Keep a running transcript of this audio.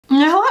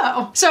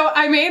Hello. So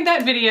I made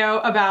that video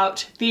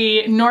about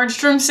the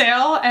Nordstrom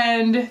sale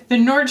and the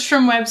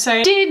Nordstrom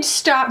website did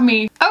stop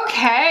me.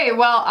 Okay,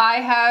 well I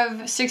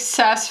have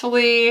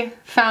successfully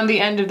found the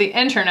end of the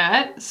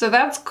internet, so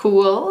that's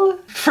cool.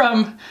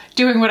 From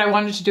doing what I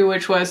wanted to do,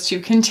 which was to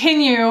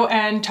continue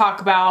and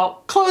talk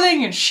about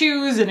clothing and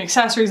shoes and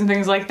accessories and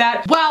things like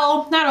that.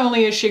 Well, not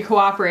only is she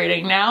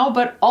cooperating now,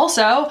 but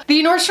also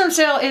the Nordstrom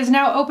sale is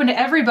now open to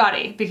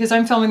everybody because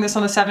I'm filming this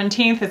on the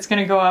 17th. It's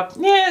gonna go up,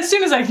 as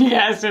soon as I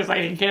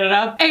can get it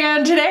up.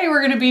 And today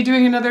we're gonna be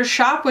doing another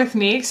shop with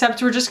me,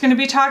 except we're just gonna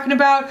be talking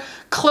about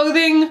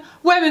clothing,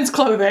 women's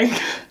clothing,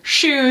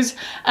 shoes,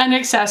 and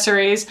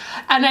accessories.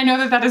 And I know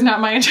that that is not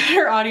my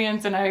entire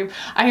audience, and I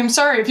am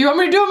sorry. If you want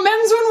me to do a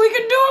men's one, we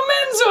can do a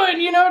men's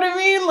one, you know what I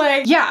mean?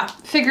 Like, yeah,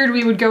 figured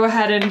we would go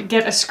ahead and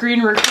get a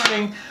screen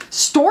recording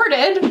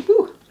started.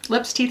 Ooh.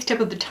 Lips, teeth, tip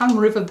of the tongue,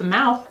 roof of the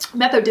mouth.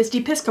 Methodist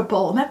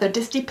Episcopal,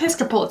 Methodist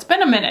Episcopal. It's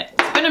been a minute,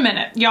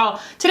 Y'all,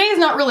 today is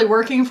not really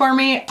working for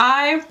me.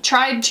 I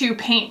tried to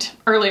paint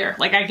earlier.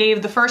 Like I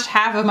gave the first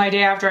half of my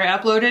day after I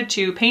uploaded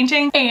to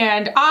painting,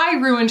 and I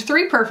ruined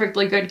 3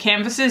 perfectly good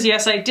canvases.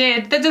 Yes, I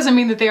did. That doesn't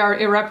mean that they are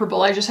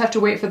irreparable. I just have to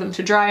wait for them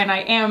to dry, and I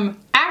am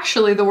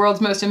actually the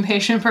world's most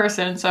impatient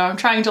person, so I'm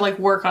trying to like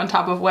work on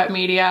top of wet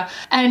media,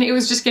 and it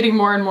was just getting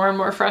more and more and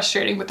more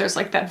frustrating, but there's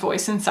like that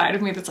voice inside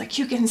of me that's like,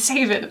 you can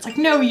save it. It's like,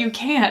 no, you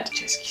can't.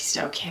 Just,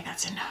 okay,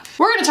 that's enough.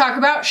 We're gonna talk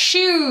about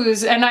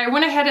shoes, and I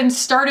went ahead and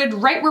started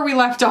right where we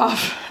left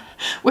off,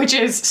 which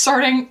is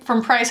starting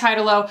from price high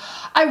to low.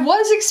 I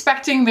was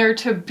expecting there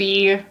to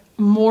be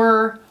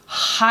more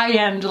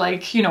high-end,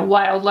 like, you know,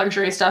 wild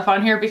luxury stuff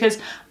on here because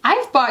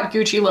I've bought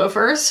Gucci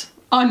loafers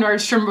on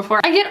Nordstrom before.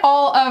 I get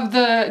all of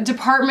the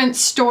department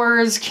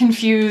stores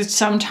confused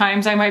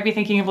sometimes. I might be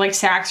thinking of like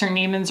Saks or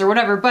Neiman's or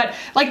whatever, but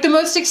like the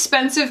most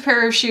expensive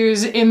pair of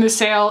shoes in the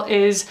sale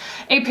is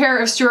a pair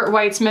of Stuart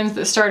Weitzmans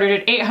that started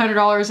at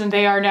 $800 and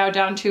they are now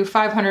down to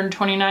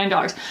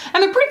 $529.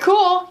 And they're pretty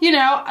cool, you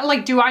know.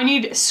 Like, do I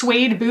need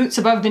suede boots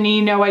above the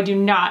knee? No, I do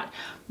not.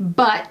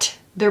 But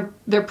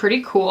they're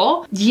pretty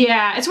cool.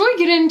 Yeah, it's when we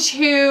get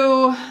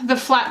into the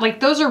flat, like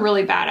those are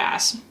really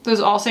badass.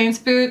 Those All Saints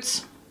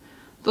boots.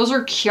 Those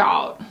are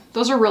cute.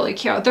 Those are really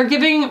cute. They're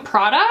giving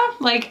Prada.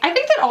 Like, I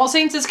think that All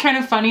Saints is kind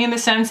of funny in the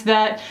sense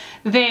that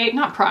they,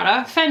 not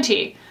Prada,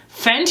 Fenty.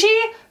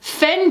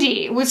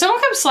 Fendi. When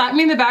someone comes slap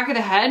me in the back of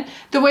the head,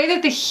 the way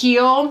that the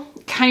heel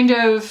kind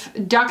of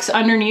ducks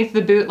underneath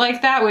the boot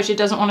like that, which it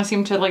doesn't want to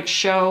seem to like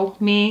show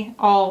me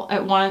all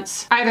at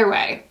once. Either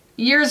way,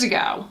 years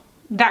ago,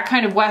 that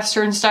kind of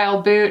Western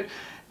style boot,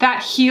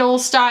 that heel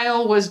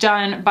style was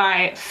done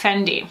by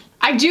Fendi.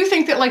 I do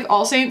think that like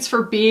All Saints,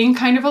 for being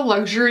kind of a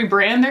luxury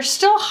brand, they're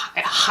still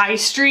high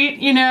street,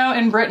 you know,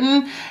 in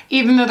Britain,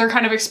 even though they're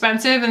kind of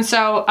expensive. And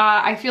so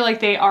I feel like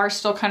they are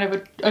still kind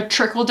of a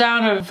trickle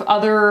down of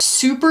other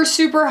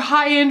super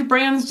high-end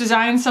brands'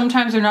 designs.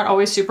 Sometimes they're not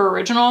always super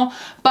original,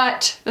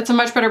 but that's a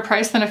much better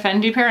price than a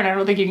Fendi pair, and I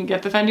don't think you can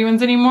get the Fendi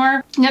ones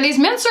anymore. Now these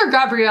Mensur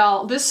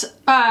Gabrielle, this,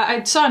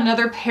 I saw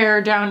another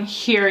pair down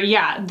here.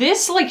 Yeah,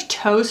 this like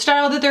toe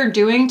style that they're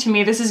doing, to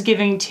me, this is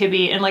giving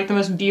Tibby in like the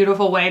most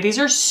beautiful way. These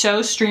are so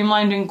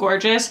streamlined and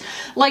gorgeous.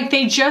 Like,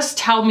 they just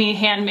tell me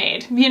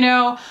handmade, you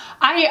know?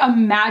 I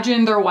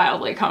imagine they're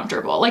wildly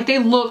comfortable. Like, they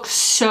look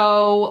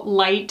so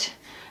light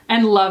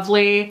and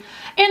lovely.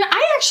 And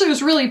I actually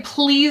was really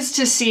pleased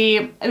to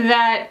see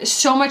that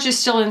so much is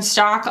still in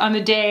stock on the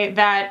day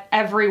that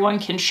everyone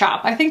can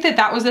shop. I think that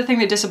that was the thing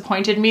that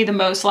disappointed me the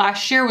most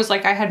last year, was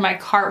like I had my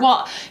cart.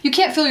 Well, you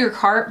can't fill your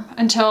cart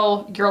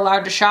until you're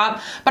allowed to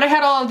shop, but I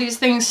had all of these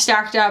things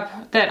stacked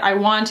up that I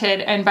wanted,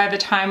 and by the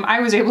time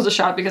I was able to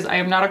shop, because I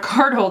am not a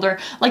card holder,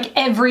 like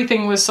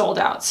everything was sold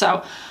out.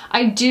 So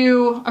I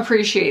do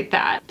appreciate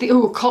that.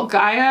 Cult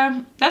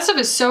Gaia, that stuff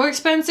is so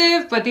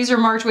expensive, but these are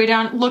marked way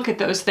down. Look at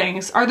those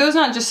things. Are those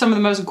not just some of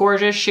the most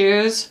gorgeous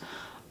shoes?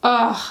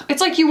 Ugh, it's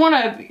like you want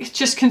to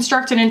just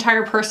construct an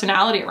entire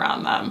personality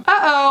around them.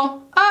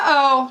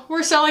 Uh-oh,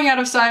 we're selling out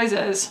of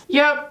sizes.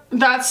 Yep,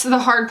 that's the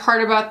hard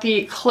part about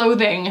the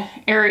clothing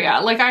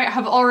area. Like, I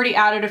have already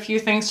added a few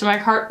things to my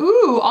cart.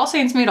 Ooh, All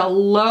Saints made a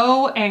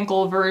low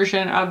ankle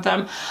version of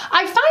them.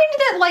 I find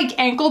that like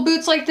ankle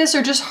boots like this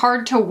are just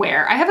hard to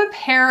wear. I have a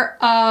pair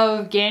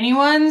of Ganni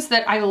ones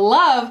that I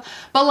love,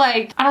 but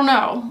like, I don't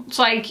know. It's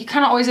like, you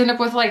kind of always end up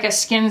with like a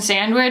skin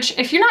sandwich.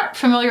 If you're not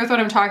familiar with what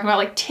I'm talking about,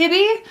 like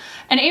Tibby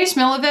and Amy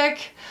Smilovic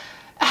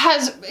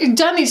has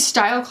done these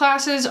style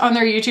classes on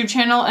their YouTube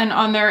channel and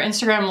on their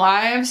Instagram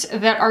lives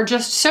that are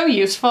just so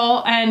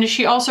useful. And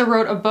she also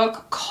wrote a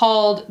book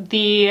called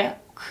The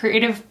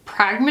Creative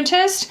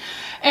Pragmatist,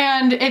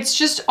 and it's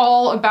just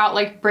all about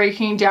like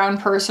breaking down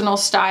personal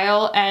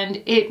style,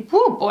 and it,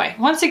 whoo boy,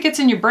 once it gets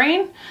in your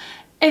brain,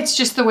 it's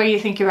just the way you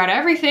think about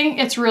everything.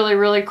 It's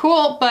really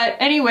cool. But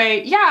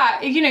anyway,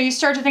 yeah, you know, you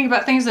start to think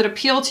about things that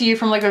appeal to you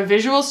from like a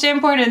visual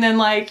standpoint, and then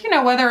like, you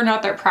know, whether or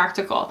not they're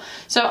practical.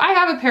 So I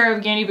have a pair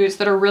of Ganni boots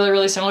that are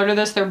really similar to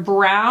this. They're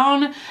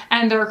brown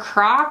and they're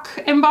croc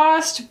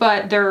embossed,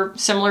 but they're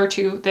similar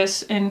to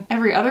this in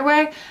every other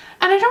way.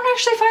 And I don't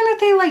actually find that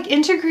they like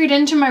integrate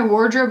into my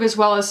wardrobe as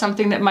well as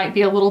something that might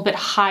be a little bit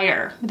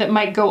higher, that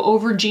might go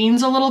over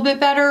jeans a little bit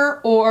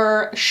better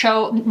or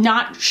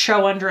not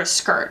show under a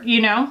skirt,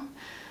 you know?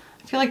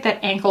 I feel like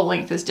that ankle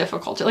length is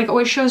difficult. It like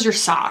always shows your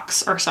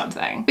socks or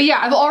something. But yeah,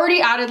 I've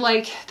already added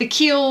like the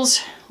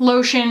Kiehl's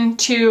lotion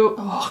to,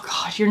 oh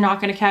God, you're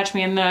not gonna catch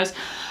me in those,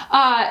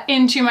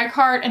 into my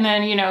cart, and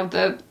then, you know,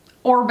 the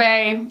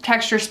Orbe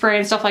texture spray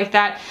and stuff like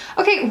that.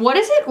 Okay, what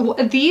is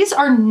it? These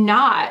are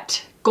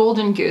not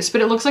Golden Goose,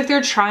 but it looks like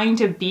they're trying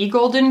to be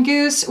Golden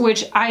Goose,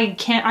 which I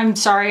can't, I'm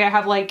sorry, I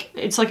have like,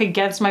 it's like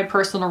against my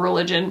personal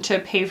religion to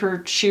pay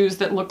for shoes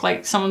that look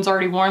like someone's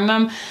already worn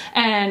them,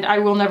 and I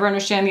will never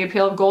understand the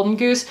appeal of Golden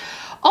Goose.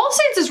 All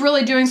Saints is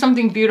really doing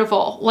something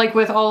beautiful, like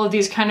with all of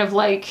these kind of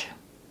like,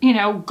 you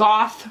know,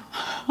 goth,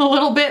 a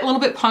little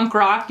bit punk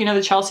rock, you know,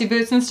 the Chelsea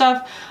boots and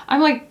stuff.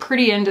 I'm like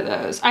pretty into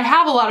those. I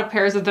have a lot of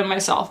pairs of them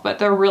myself, but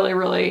they're really,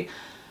 really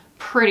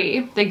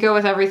pretty. They go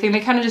with everything.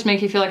 They kind of just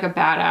make you feel like a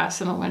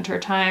badass in the winter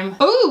time.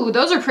 Ooh,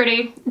 those are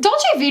pretty.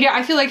 Dolce Vita,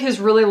 I feel like has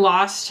really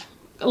lost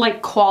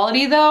like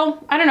quality though.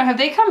 I don't know, have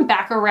they come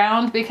back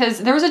around? Because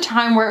there was a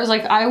time where it was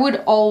like, I would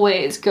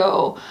always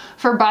go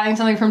for buying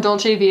something from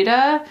Dolce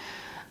Vita.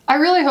 I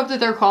really hope that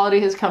their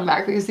quality has come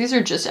back because these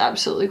are just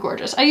absolutely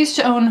gorgeous. I used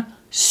to own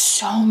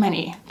so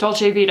many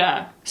Dolce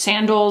Vita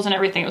sandals and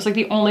everything. It was like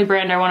the only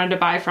brand I wanted to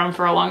buy from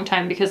for a long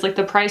time because like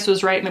the price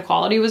was right and the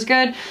quality was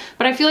good,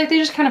 but I feel like they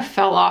just kind of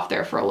fell off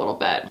there for a little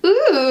bit.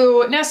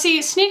 Ooh, now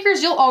see,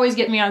 sneakers, you'll always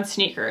get me on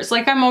sneakers.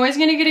 Like I'm always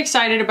gonna get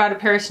excited about a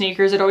pair of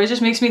sneakers. It always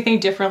just makes me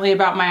think differently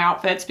about my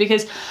outfits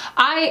because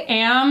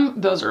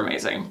those are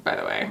amazing, by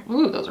the way.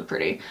 Ooh, those are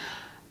pretty.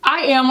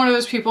 I am one of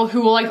those people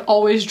who will like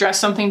always dress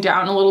something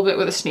down a little bit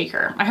with a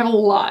sneaker. I have a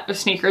lot of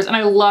sneakers and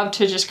I love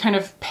to just kind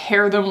of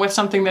pair them with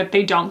something that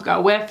they don't go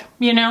with,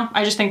 you know?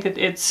 I just think that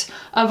it's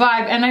a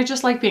vibe and I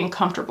just like being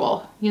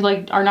comfortable. You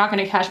like are not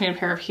gonna catch me in a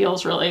pair of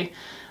heels really,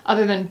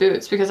 other than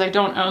boots because I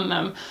don't own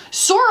them.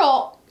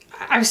 Sorel,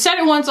 I've said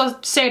it once,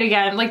 I'll say it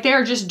again, like they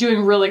are just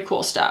doing really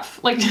cool stuff.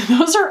 Like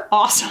those are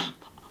awesome.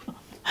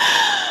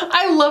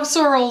 I love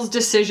Sorel's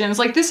decisions.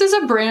 Like this is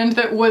a brand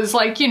that was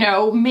like, you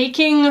know,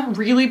 making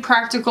really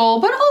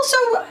practical, but also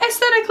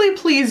aesthetically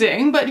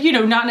pleasing, but you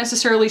know, not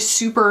necessarily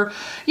super,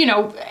 you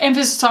know,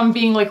 emphasis on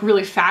being like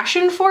really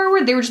fashion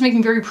forward. They were just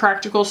making very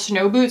practical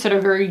snow boots at a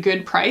very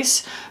good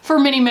price for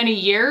many, many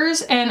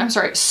years. And I'm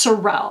sorry,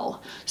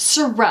 Sorel,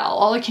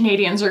 all the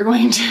Canadians are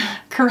going to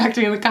correct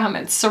me in the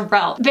comments,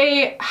 Sorel.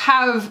 They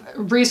have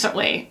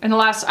recently, in the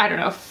last, I don't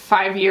know,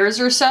 5 years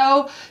or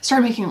so,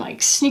 started making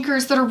like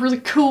sneakers that are really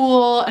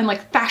cool and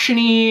like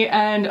fashiony,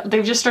 and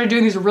they've just started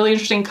doing these really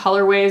interesting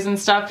colorways and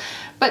stuff,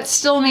 but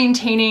still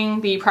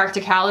maintaining the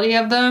practicality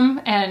of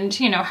them and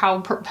you know how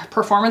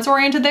performance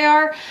oriented they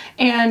are.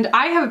 And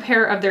I have a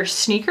pair of their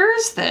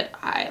sneakers that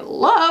I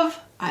love.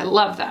 I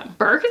love them.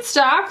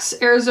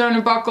 Birkenstocks,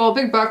 Arizona buckle,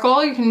 big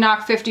buckle. You can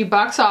knock 50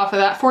 bucks off of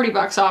that, 40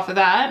 bucks off of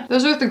that.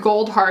 Those are with the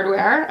gold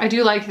hardware. I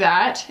do like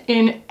that.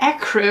 In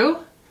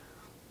ecru.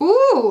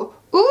 Ooh,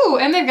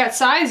 and they've got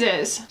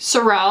sizes.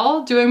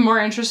 Sorel doing more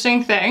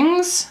interesting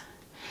things.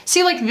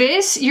 See, like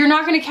this, you're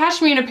not gonna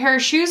catch me in a pair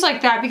of shoes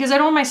like that because I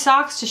don't want my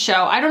socks to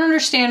show. I don't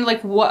understand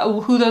like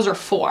who those are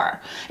for.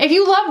 If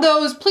you love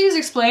those, please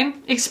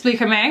explain,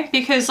 explica-me,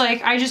 because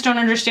like I just don't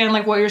understand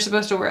like what you're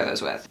supposed to wear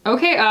those with.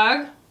 Okay,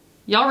 UGG,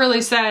 y'all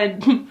really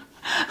said,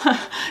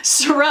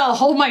 Sorel,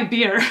 hold my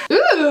beer.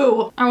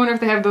 Ooh, I wonder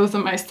if they have those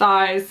in my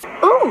size.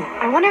 Ooh,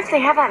 I wonder if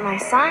they have that in my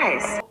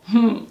size.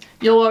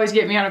 You'll always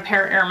get me on a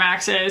pair of Air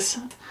Maxes.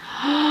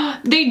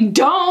 They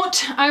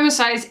don't. I'm a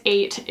size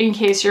 8 in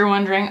case you're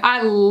wondering.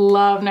 I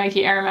love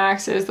Nike Air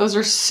Maxes. Those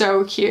are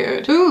so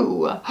cute.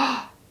 Ooh,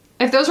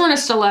 if those weren't a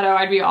stiletto,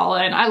 I'd be all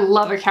in. I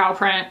love a cow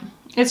print.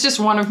 It's just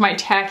one of my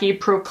tacky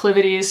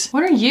proclivities.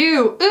 What are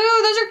you?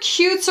 Ooh, those are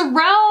cute.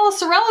 Sorel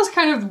is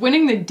kind of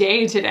winning the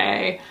day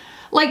today.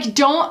 Like,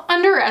 don't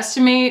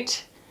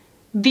underestimate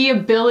the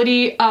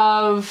ability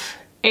of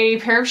a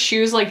pair of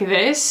shoes like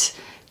this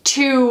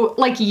to,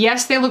 like,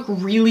 yes, they look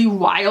really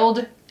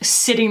wild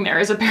sitting there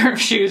as a pair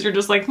of shoes. You're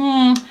just like,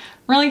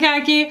 really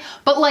khaki?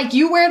 But like,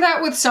 you wear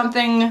that with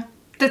something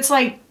that's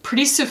like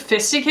pretty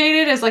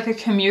sophisticated as like a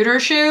commuter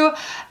shoe,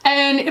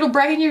 and it'll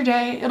brighten your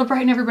day, it'll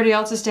brighten everybody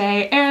else's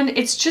day, and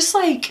it's just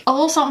like a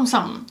little something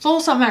something. It's a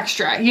little something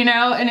extra, you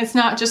know? And it's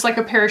not just like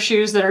a pair of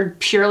shoes that are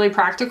purely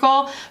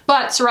practical,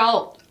 but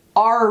Sorel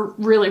are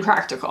really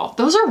practical.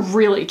 Those are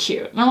really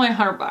cute. They're only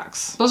 100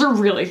 bucks. Those are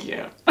really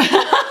cute.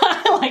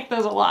 I like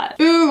those a lot.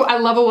 Ooh, I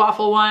love a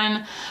waffle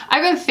one.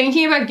 I've been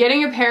thinking about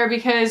getting a pair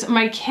because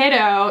my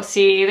kiddo,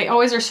 see, they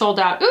always are sold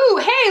out. Ooh,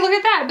 hey, look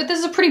at that. But this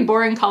is a pretty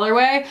boring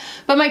colorway.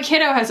 But my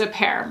kiddo has a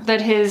pair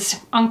that his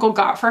uncle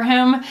got for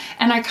him,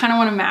 and I kind of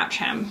want to match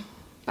him.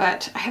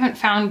 But I haven't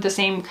found the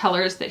same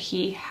colors that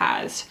he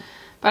has.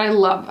 But I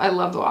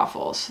love the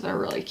waffles. They're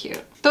really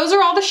cute. Those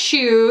are all the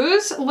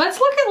shoes. Let's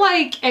look at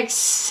like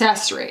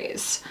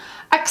accessories.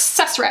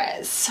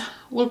 Accessories.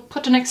 We'll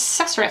put an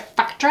accessory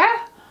factory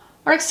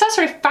or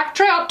accessory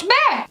factory out to be.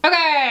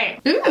 Okay.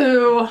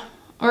 Ooh.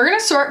 We're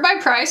gonna sort by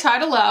price, high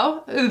to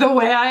low, the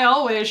way I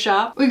always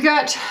shop. We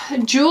got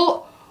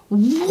Jewel.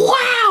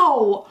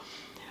 Wow!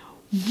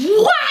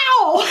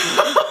 Wow!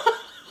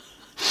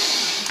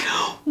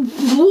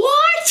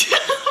 What?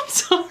 I'm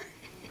sorry.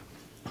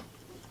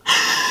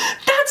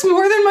 That's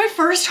more than my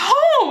first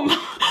home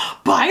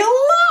by a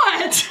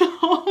lot.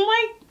 Oh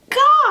my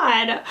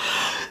God.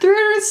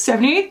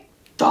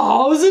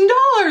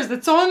 $378,000.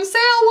 That's on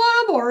sale,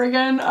 what up,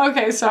 Oregon?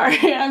 Okay, sorry.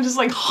 I'm just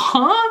like,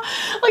 huh?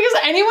 Like, is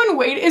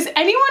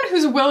anyone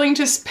who's willing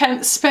to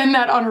spend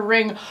that on a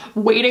ring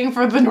waiting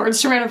for the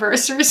Nordstrom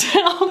anniversary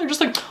sale? They're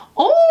just like,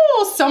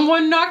 oh,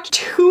 someone knocked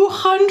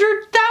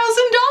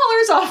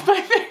 $200,000 off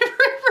my favorite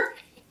ring.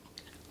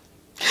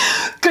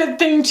 Good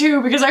thing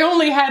too, because I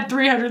only had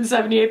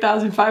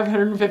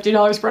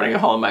 $378,550 burning a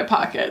hole in my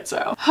pocket,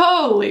 so.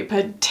 Holy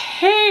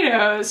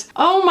potatoes.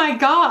 Oh my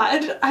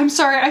God. I'm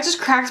sorry, I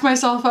just cracked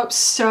myself up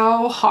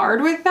so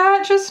hard with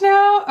that just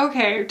now.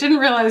 Okay, didn't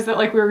realize that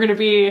like we were gonna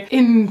be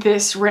in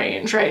this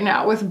range right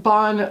now with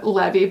Bon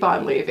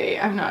Levy.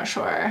 I'm not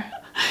sure.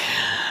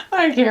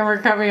 My camera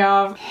cut me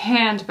off.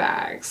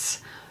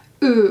 Handbags.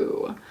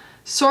 Ooh.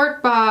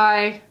 Sort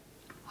by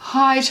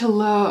high to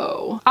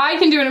low. I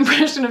can do an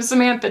impression of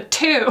Samantha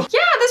too. Yeah,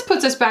 this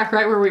puts us back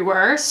right where we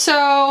were.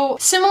 So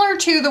similar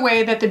to the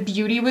way that the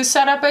beauty was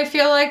set up, I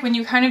feel like when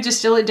you kind of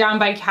distill it down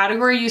by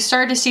category, you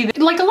start to see that,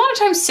 like, a lot of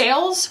times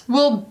sales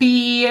will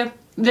be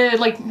the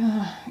like,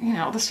 you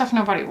know, the stuff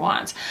nobody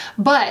wants.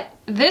 But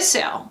this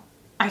sale,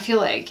 I feel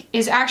like,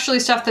 is actually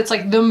stuff that's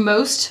like the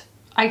most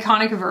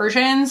iconic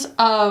versions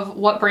of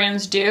what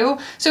brands do.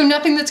 So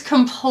nothing that's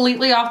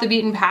completely off the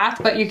beaten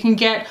path, but you can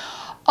get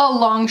a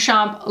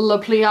Longchamp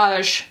Le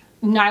Pliage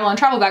nylon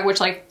travel bag, which,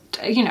 like,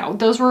 you know,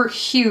 those were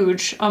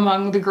huge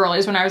among the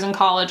girlies when I was in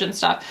college and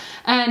stuff.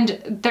 And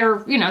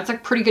they're, you know, it's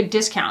like pretty good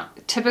discount.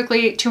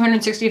 Typically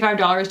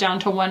 $265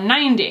 down to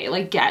 $190.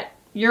 Like, get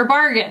your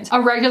bargains.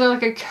 A regular,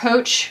 like a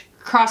Coach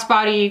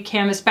crossbody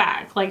canvas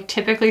bag, like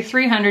typically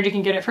 $300, you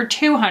can get it for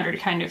 $200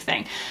 kind of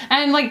thing.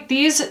 And like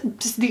the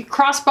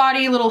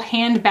crossbody little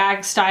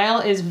handbag style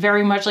is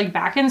very much like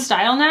back in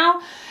style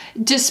now.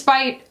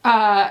 Despite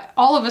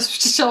all of us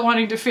still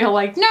wanting to feel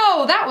like,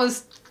 no, that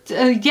was,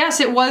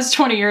 yes, it was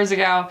 20 years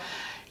ago.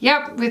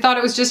 Yep, we thought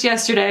it was just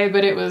yesterday,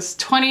 but it was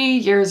 20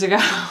 years ago.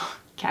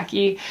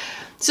 Khaki.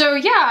 So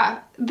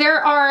yeah,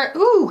 there are,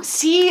 ooh,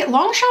 see,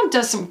 Longchamp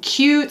does some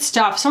cute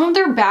stuff. Some of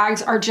their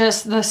bags are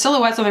just, the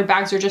silhouettes on their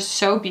bags are just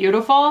so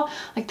beautiful.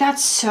 Like,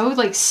 that's so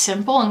like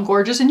simple and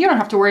gorgeous, and you don't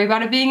have to worry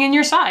about it being in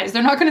your size.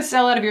 They're not gonna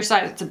sell out of your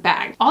size, it's a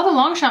bag. All the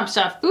Longchamp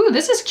stuff, ooh,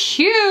 this is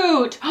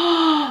cute.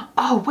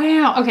 Oh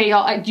wow, okay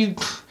y'all,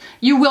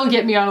 you will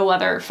get me on a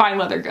leather, fine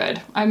leather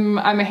good. I'm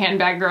a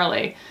handbag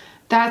girly.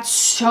 That's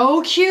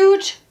so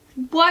cute.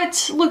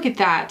 What, look at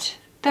that.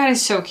 That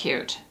is so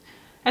cute.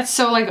 That's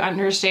so like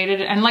understated,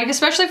 and like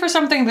especially for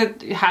something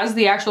that has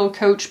the actual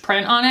Coach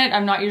print on it.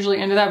 I'm not usually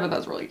into that, but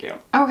that's really cute.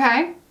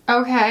 Okay,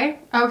 okay,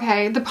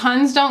 okay. The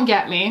puns don't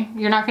get me.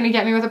 You're not gonna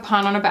get me with a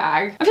pun on a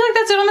bag. I feel like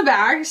that's it on the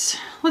bags.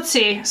 Let's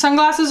see.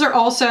 Sunglasses are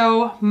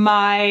also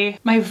my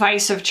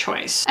vice of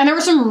choice. And there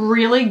were some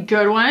really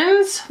good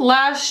ones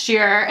last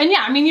year. And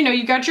yeah, I mean, you know,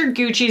 you got your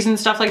Gucci's and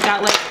stuff like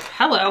that. Like,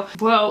 hello.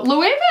 Whoa,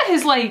 Loewe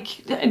is like,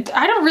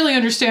 I don't really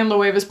understand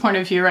Loewe's point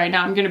of view right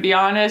now, I'm gonna be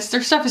honest.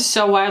 Their stuff is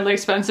so wildly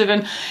expensive.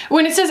 And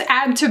when it says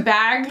add to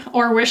bag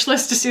or wish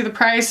list to see the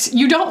price,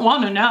 you don't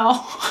wanna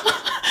know.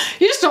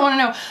 You just don't wanna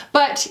know.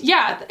 But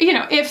yeah, you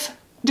know, if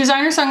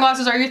designer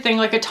sunglasses are your thing,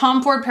 like a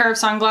Tom Ford pair of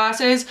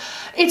sunglasses,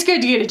 it's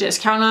good to get a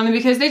discount on them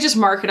because they just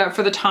mark it up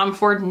for the Tom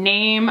Ford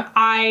name.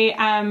 I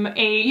am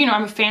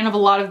I'm a fan of a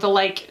lot of the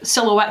like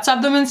silhouettes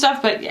of them and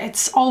stuff, but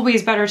it's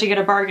always better to get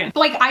a bargain. But,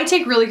 like, I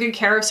take really good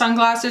care of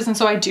sunglasses, and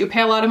so I do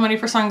pay a lot of money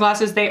for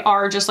sunglasses. They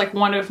are just like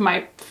one of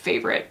my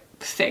favorite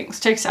things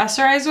to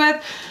accessorize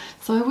with.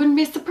 So I wouldn't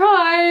be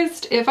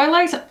surprised if I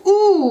like some.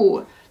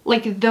 Ooh,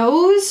 like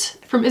those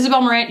from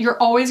Isabel Marant, you're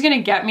always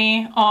gonna get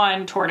me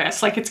on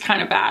tortoise. Like, it's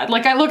kind of bad.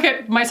 Like, I look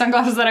at my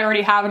sunglasses that I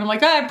already have and I'm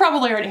like, oh, I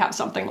probably already have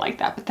something like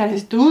that, but that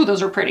is, ooh,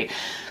 those are pretty.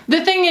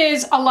 The thing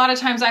is, a lot of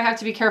times I have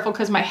to be careful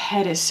because my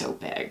head is so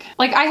big.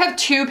 Like, I have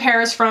two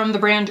pairs from the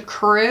brand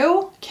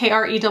Crewe,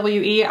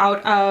 K-R-E-W-E,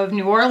 out of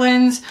New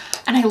Orleans,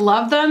 and I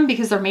love them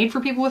because they're made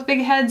for people with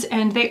big heads,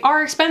 and they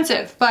are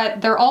expensive,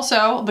 but they're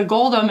also, the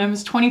gold on them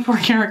is 24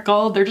 karat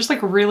gold. They're just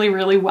like really,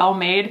 really well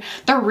made.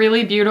 They're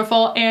really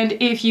beautiful, and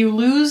if you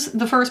lose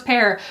the first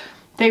pair,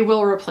 they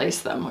will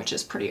replace them, which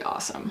is pretty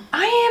awesome.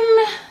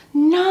 I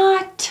am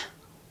not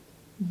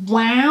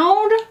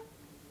wowed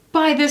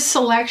by this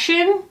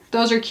selection.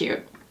 Those are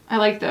cute. I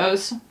like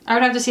those. I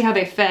would have to see how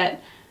they fit.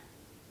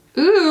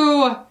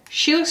 Ooh,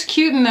 she looks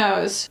cute in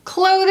those.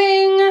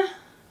 Clothing.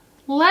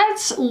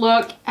 Let's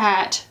look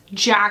at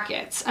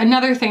jackets.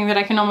 Another thing that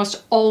I can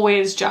almost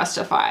always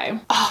justify.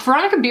 Oh,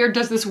 Veronica Beard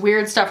does this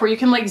weird stuff where you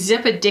can like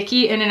zip a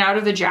dickie in and out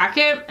of the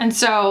jacket. And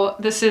so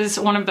this is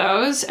one of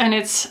those, and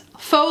it's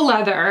faux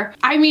leather.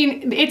 I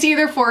mean, it's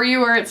either for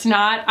you or it's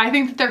not. I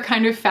think that they're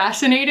kind of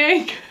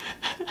fascinating.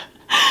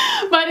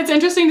 But it's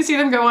interesting to see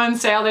them go on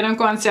sale. They don't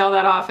go on sale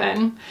that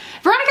often.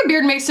 Veronica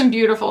Beard makes some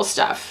beautiful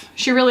stuff.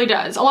 She really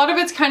does. A lot of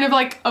it's kind of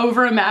like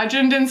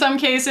over-imagined in some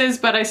cases,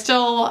 but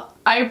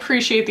I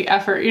appreciate the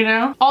effort, you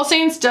know? All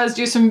Saints does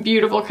do some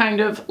beautiful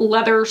kind of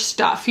leather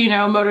stuff, you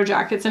know, moto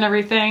jackets and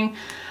everything.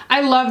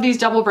 I love these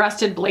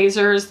double-breasted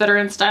blazers that are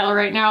in style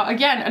right now.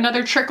 Again,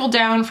 another trickle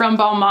down from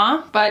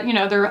Balmain, but you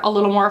know, they're a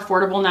little more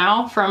affordable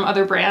now from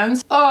other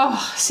brands.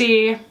 Oh,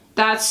 see,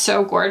 that's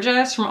so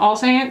gorgeous from All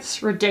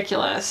Saints.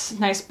 Ridiculous.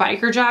 Nice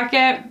biker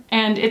jacket.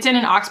 And it's in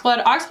an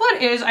oxblood.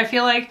 Oxblood is, I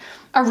feel like,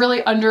 a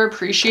really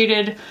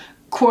underappreciated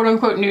quote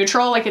unquote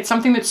neutral. Like, it's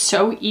something that's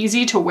so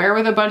easy to wear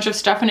with a bunch of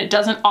stuff and it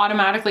doesn't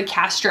automatically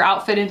cast your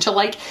outfit into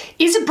like,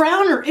 is it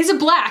brown or is it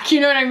black?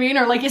 You know what I mean?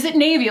 Or like, is it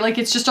navy? Like,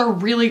 it's just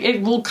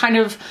it will kind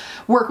of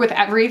work with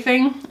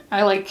everything.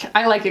 I like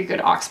a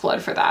good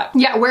oxblood for that.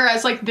 Yeah,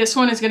 whereas like this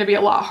one is gonna be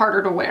a lot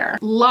harder to wear.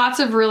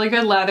 Lots of really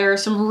good leather,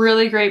 some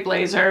really great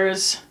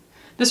blazers.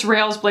 This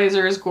Rails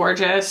blazer is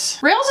gorgeous.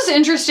 Rails is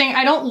interesting.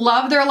 I don't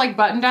love their like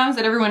button downs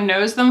that everyone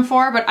knows them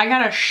for, but I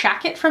got a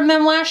shacket from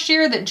them last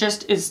year that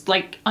just is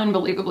like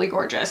unbelievably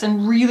gorgeous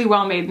and really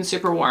well made and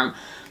super warm.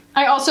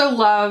 I also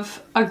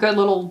love a good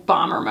little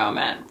bomber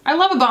moment. I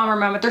love a bomber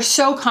moment. They're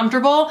so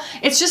comfortable.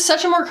 It's just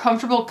such a more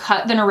comfortable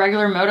cut than a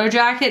regular moto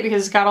jacket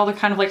because it's got all the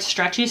kind of like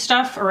stretchy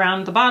stuff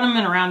around the bottom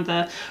and around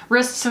the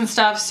wrists and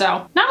stuff.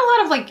 So not a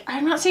lot of like,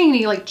 I'm not seeing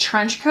any like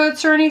trench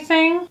coats or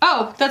anything.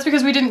 Oh, that's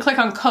because we didn't click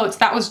on coats.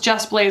 That was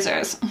just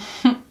blazers.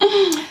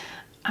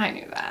 I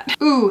knew that.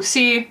 Ooh,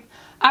 see,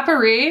 A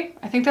Paris,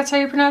 I think that's how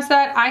you pronounce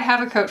that. I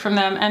have a coat from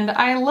them and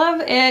I love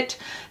it.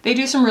 They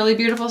do some really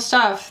beautiful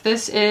stuff.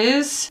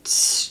 It's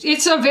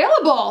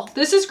available.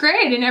 This is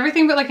great and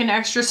everything but like an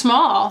extra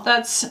small.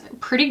 That's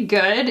pretty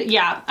good.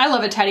 Yeah, I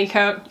love a teddy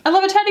coat. I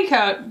love a teddy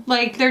coat.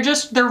 Like they're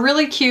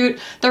really cute.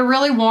 They're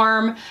really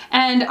warm.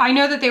 And I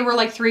know that they were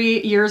like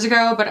 3 years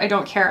ago, but I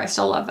don't care. I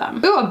still love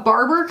them. Ooh, a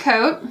Barber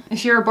coat.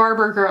 If you're a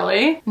Barber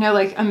girly, you know,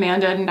 like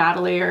Amanda and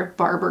Natalie are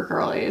Barber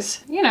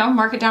girlies. You know,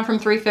 mark it down from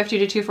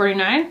 $350 to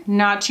 $249.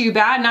 Not too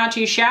bad, not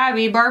too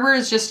shabby. Barber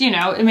is just, you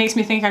know, it makes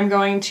me think I'm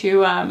going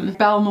to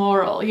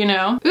Balmoral, you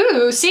know?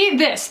 Ooh, see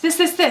this.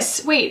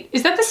 Wait,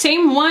 is that the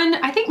same one?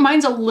 I think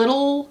mine's a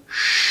little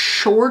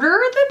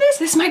shorter than this.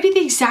 This might be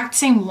the exact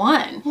same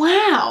one.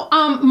 Wow.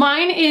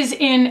 Mine is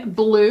in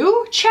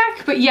blue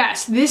check, but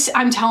yes, this,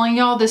 I'm telling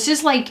y'all, this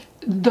is like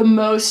the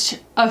most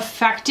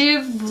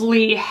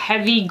effectively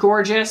heavy,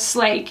 gorgeous,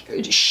 like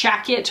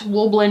shacket,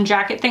 wool blend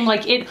jacket thing.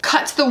 Like it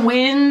cuts the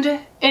wind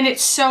and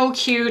it's so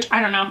cute.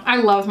 I don't know. I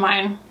love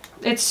mine.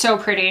 It's so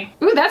pretty.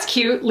 Ooh, that's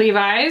cute.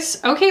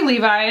 Levi's. Okay,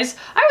 Levi's.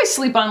 I always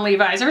sleep on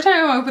Levi's. Every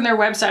time I open their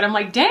website, I'm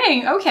like,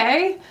 dang,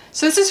 okay.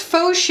 So this is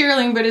faux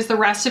shearling, but is the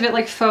rest of it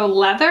like faux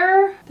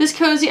leather? This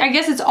cozy, I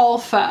guess it's all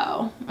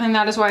faux, and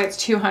that is why it's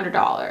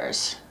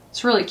 $200.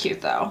 It's really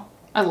cute though.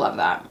 I love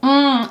that.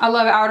 I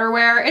love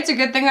outerwear. It's a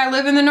good thing I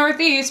live in the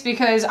Northeast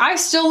because I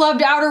still loved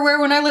outerwear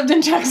when I lived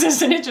in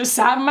Texas and it just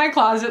sat in my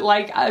closet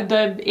like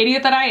the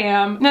idiot that I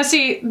am. Now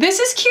see, this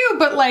is cute,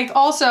 but like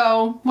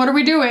also, what are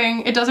we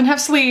doing? It doesn't have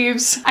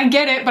sleeves. I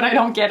get it, but I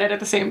don't get it at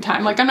the same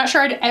time. Like I'm not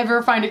sure I'd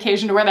ever find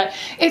occasion to wear that.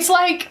 It's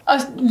like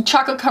a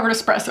chocolate covered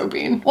espresso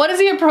bean. What is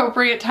the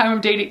appropriate time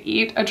of day to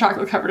eat a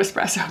chocolate covered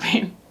espresso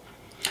bean?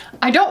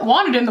 I don't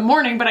want it in the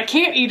morning, but I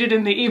can't eat it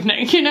in the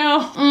evening, you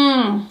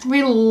know?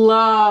 We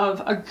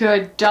love a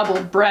good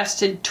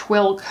double-breasted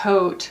twill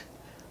coat.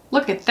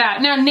 Look at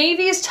that. Now,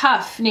 navy is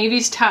tough.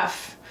 Navy's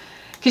tough.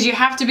 Because you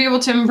have to be able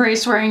to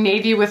embrace wearing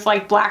navy with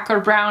like black or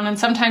brown, and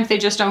sometimes they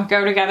just don't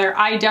go together.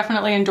 I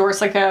definitely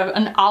endorse like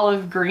an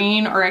olive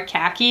green or a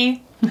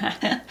khaki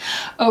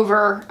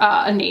over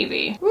a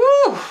navy.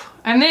 Woo!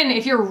 And then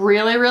if you're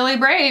really, really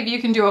brave, you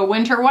can do a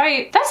winter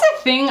white. That's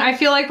the thing I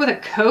feel like with a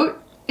coat.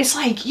 It's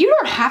like, you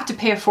don't have to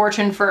pay a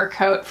fortune for a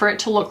coat for it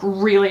to look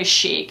really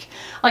chic.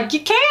 Like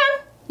you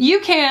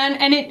can,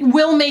 and it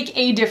will make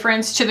a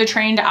difference to the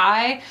trained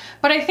eye.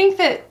 But I think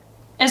that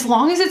as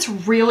long as it's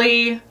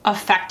really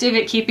effective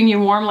at keeping you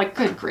warm, like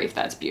good grief,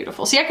 that's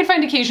beautiful. See, I could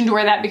find occasion to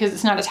wear that because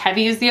it's not as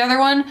heavy as the other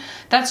one.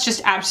 That's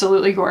just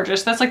absolutely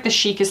gorgeous. That's like the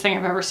chicest thing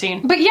I've ever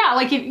seen. But yeah,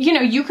 like, if, you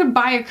know, you could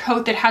buy a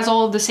coat that has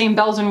all of the same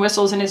bells and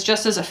whistles and is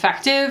just as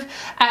effective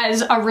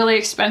as a really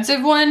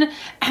expensive one.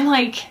 And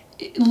like,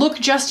 look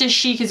just as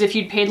chic as if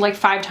you'd paid like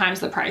 5 times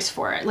the price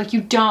for it. Like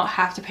you don't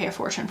have to pay a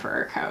fortune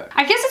for a coat.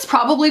 I guess it's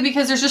probably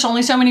because there's just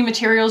only so many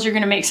materials you're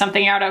gonna make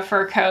something out of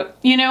for a coat,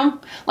 you know?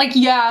 Like,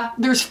 yeah,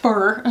 there's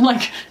fur,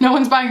 like no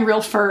one's buying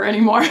real fur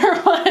anymore,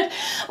 but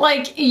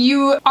like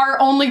you are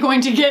only going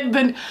to get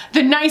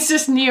the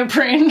nicest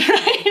neoprene,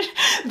 right?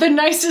 The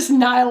nicest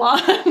nylon.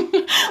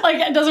 Like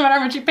it doesn't matter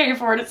how much you pay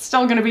for it, it's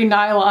still gonna be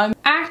nylon.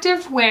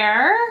 Active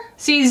wear.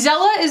 See,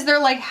 Zella is their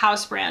like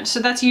house brand. So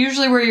that's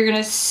usually where you're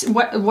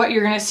gonna, what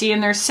you're gonna see in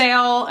their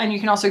sale. And you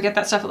can also get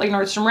that stuff at like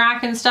Nordstrom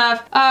Rack and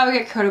stuff. We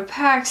get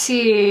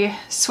Cotopaxi,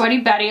 Sweaty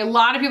Betty. A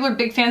lot of people are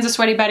big fans of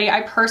Sweaty Betty.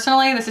 I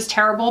personally, this is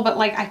terrible, but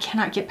like I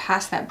cannot get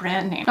past that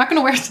brand name. I'm not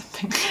gonna wear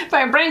something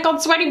by a brand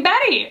called Sweaty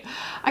Betty.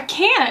 I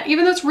can't,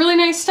 even though it's really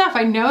nice stuff.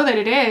 I know that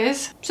it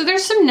is. So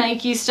there's some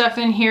Nike stuff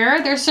in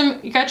here. There's some,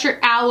 you got your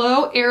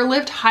Aloe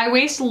Airlift high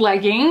waist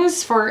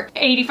leggings for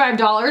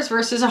 $85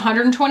 versus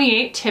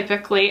 $128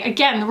 typically.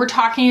 Again, we're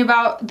talking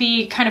about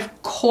the kind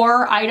of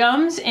core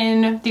items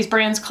in these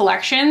brands'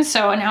 collections.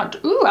 So an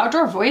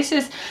Outdoor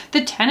Voices,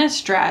 the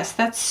tennis dress.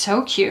 That's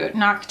so cute.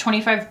 Knock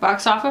 25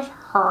 bucks off of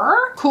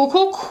her. Cool,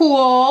 cool,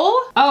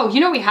 cool. Oh, you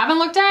know what we haven't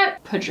looked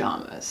at?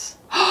 Pajamas.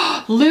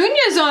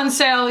 Lunya's on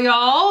sale,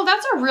 y'all.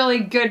 That's a really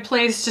good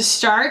place to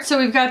start. So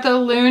we've got the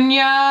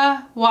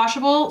Lunya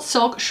washable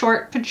silk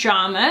short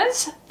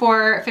pajamas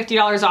for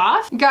 $50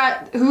 off.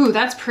 Got, ooh,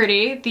 that's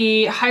pretty.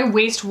 The high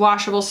waist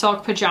washable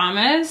silk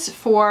pajamas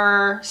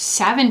for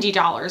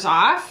 $70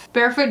 off.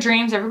 Barefoot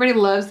Dreams, everybody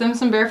loves them,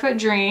 some Barefoot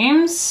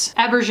Dreams.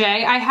 Eberge,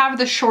 I have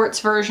the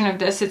shorts version of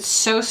this. It's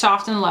so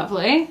soft and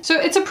lovely. So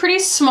it's a pretty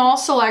small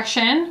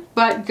selection,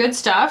 but good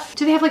stuff.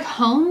 Do they have like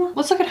home?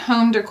 Let's look at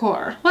home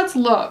decor. Let's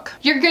look.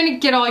 You're gonna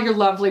get all your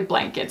lovely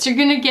blankets. You're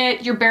gonna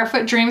get your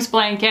Barefoot Dreams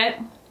blanket.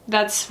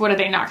 That's, what do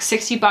they knock?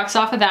 60 bucks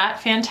off of that.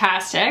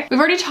 Fantastic. We've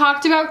already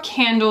talked about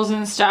candles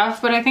and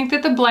stuff, but I think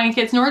that the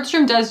blankets,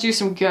 Nordstrom does do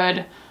some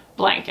good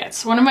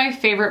blankets. One of my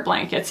favorite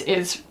blankets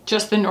is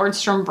just the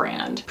Nordstrom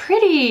brand.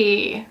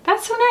 Pretty.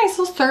 That's so nice.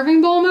 Little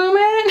serving bowl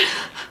moment.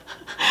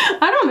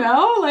 I don't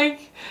know,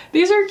 like,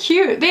 these are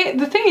cute.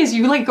 The thing is,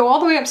 you like go all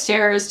the way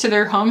upstairs to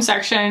their home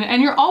section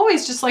and you're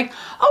always just like,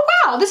 oh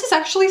wow, this is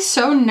actually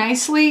so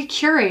nicely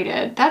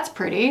curated. That's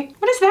pretty.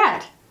 What is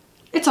that?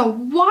 It's a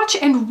watch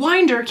and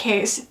winder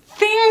case.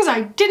 Things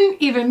I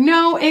didn't even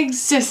know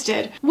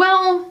existed.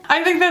 Well,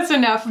 I think that's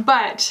enough,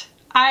 but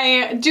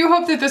I do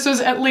hope that this was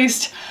at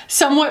least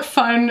somewhat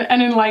fun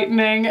and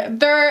enlightening.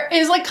 There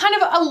is like kind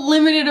of a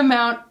limited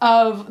amount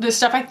of this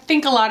stuff. I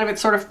think a lot of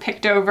it's sort of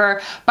picked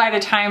over by the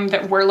time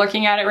that we're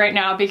looking at it right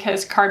now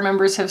because card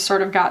members have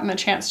sort of gotten the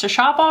chance to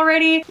shop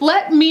already.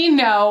 Let me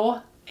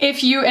know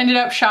if you ended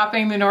up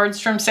shopping the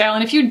Nordstrom sale.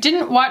 And if you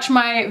didn't watch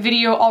my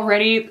video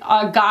already,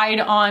 a guide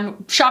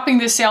on shopping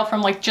this sale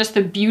from like just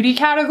the beauty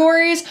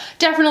categories,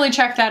 definitely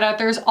check that out.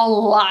 There's a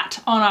lot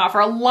on offer,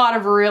 a lot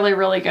of really,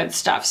 really good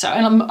stuff. So,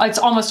 and it's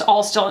almost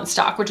all still in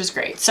stock, which is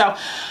great. So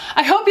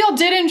I hope y'all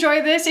did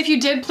enjoy this. If you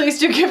did, please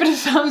do give it a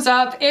thumbs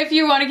up. If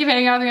you want to keep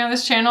hanging out with me on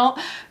this channel,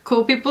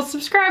 cool people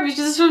subscribe. You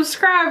just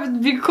subscribe.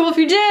 It'd be cool if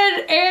you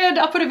did. And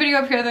I'll put a video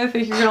up here that I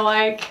think you're gonna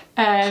like.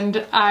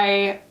 And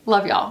I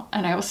love y'all,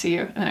 and I will see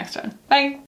you in the next one. Bye.